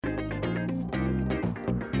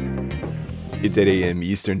It's 8 a.m.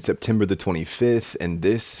 Eastern, September the 25th, and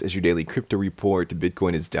this is your daily crypto report.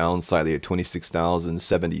 Bitcoin is down slightly at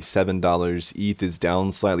 $26,077. ETH is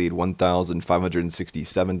down slightly at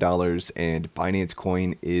 $1,567, and Binance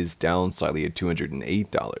Coin is down slightly at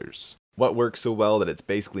 $208. What works so well that it's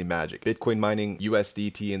basically magic? Bitcoin mining,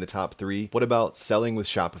 USDT in the top 3. What about selling with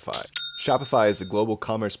Shopify? Shopify is the global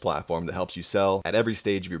commerce platform that helps you sell at every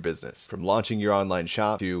stage of your business. From launching your online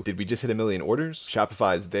shop to, did we just hit 1 million orders?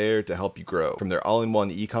 Shopify is there to help you grow. From their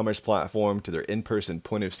all-in-one e-commerce platform to their in-person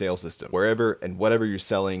point-of-sale system. Wherever and whatever you're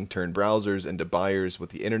selling, turn browsers into buyers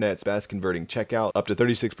with the internet's best converting checkout, up to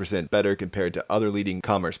 36% better compared to other leading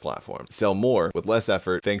commerce platforms. Sell more with less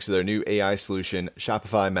effort thanks to their new AI solution,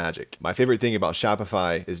 Shopify Magic. My favorite thing about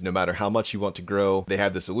Shopify is no matter how much you want to grow, they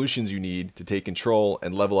have the solutions you need to take control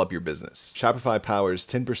and level up your business. Shopify powers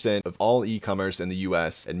 10% of all e-commerce in the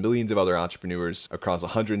US and millions of other entrepreneurs across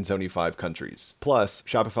 175 countries. Plus,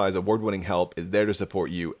 Shopify's award-winning help is there to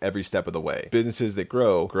support you every step of the way. Businesses that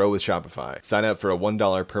grow with Shopify. Sign up for a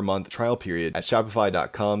 $1 per month trial period at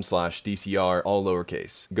shopify.com/DCR, all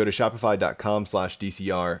lowercase. Go to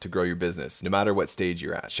shopify.com/DCR to grow your business, no matter what stage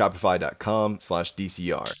you're at.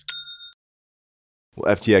 Shopify.com/DCR.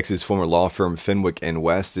 Well, FTX's former law firm Fenwick and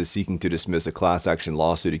West is seeking to dismiss a class action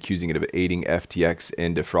lawsuit accusing it of aiding FTX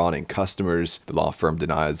in defrauding customers. The law firm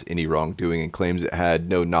denies any wrongdoing and claims it had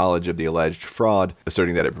no knowledge of the alleged fraud,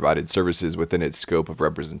 asserting that it provided services within its scope of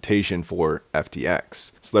representation for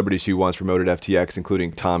FTX. Celebrities who once promoted FTX,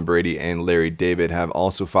 including Tom Brady and Larry David, have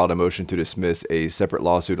also filed a motion to dismiss a separate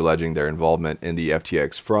lawsuit alleging their involvement in the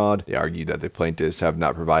FTX fraud. They argue that the plaintiffs have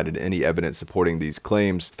not provided any evidence supporting these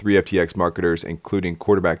claims. 3 FTX marketers, including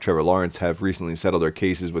quarterback Trevor Lawrence, have recently settled their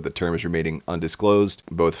cases with the terms remaining undisclosed.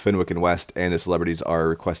 Both Fenwick and West and the celebrities are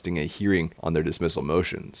requesting a hearing on their dismissal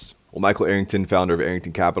motions. Well, Michael Arrington, founder of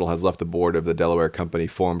Arrington Capital, has left the board of the Delaware company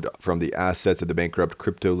formed from the assets of the bankrupt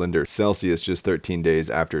crypto lender Celsius just 13 days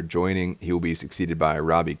after joining. He will be succeeded by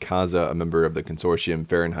Ravi Kaza, a member of the consortium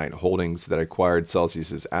Fahrenheit Holdings that acquired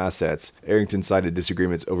Celsius's assets. Arrington cited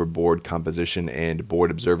disagreements over board composition and board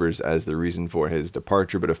observers as the reason for his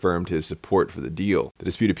departure, but affirmed his support for the deal. The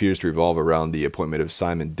dispute appears to revolve around the appointment of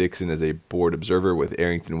Simon Dixon as a board observer, with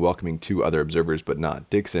Arrington welcoming 2 other observers but not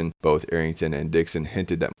Dixon. Both Arrington and Dixon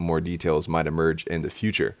hinted that more details might emerge in the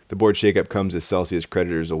future. The board shakeup comes as Celsius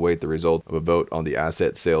creditors await the result of a vote on the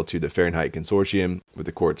asset sale to the Fahrenheit Consortium, with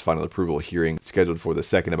the court's final approval hearing scheduled for the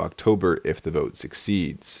 2nd of October if the vote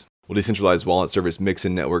succeeds. Well, decentralized wallet service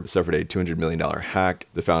Mixin Network suffered a $200 million hack.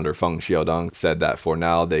 The founder, Feng Xiaodong, said that for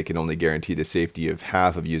now they can only guarantee the safety of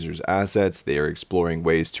half of users' assets. They are exploring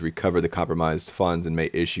ways to recover the compromised funds and may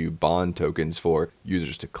issue bond tokens for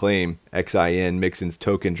users to claim. XIN, Mixin's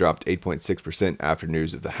token, dropped 8.6% after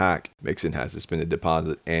news of the hack. Mixin has suspended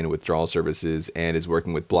deposit and withdrawal services and is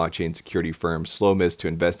working with blockchain security firm Slowmist to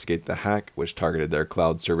investigate the hack, which targeted their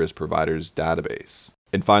cloud service provider's database.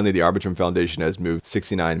 And finally, the Arbitrum Foundation has moved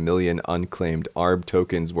 69 million unclaimed ARB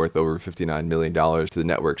tokens worth over $59 million to the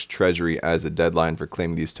network's treasury as the deadline for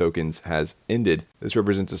claiming these tokens has ended. This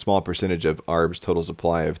represents a small percentage of ARB's total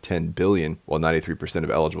supply of 10 billion. While 93%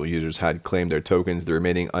 of eligible users had claimed their tokens, the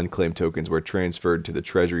remaining unclaimed tokens were transferred to the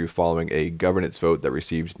treasury following a governance vote that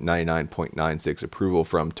received 99.96% approval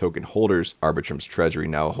from token holders. Arbitrum's treasury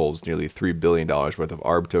now holds nearly $3 billion worth of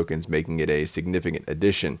ARB tokens, making it a significant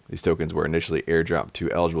addition. These tokens were initially airdropped to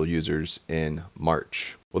eligible users in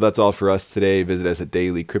March. Well, that's all for us today. Visit us at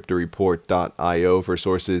dailycryptoreport.io for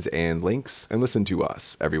sources and links, and listen to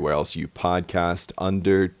us everywhere else you podcast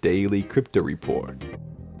under Daily Crypto Report.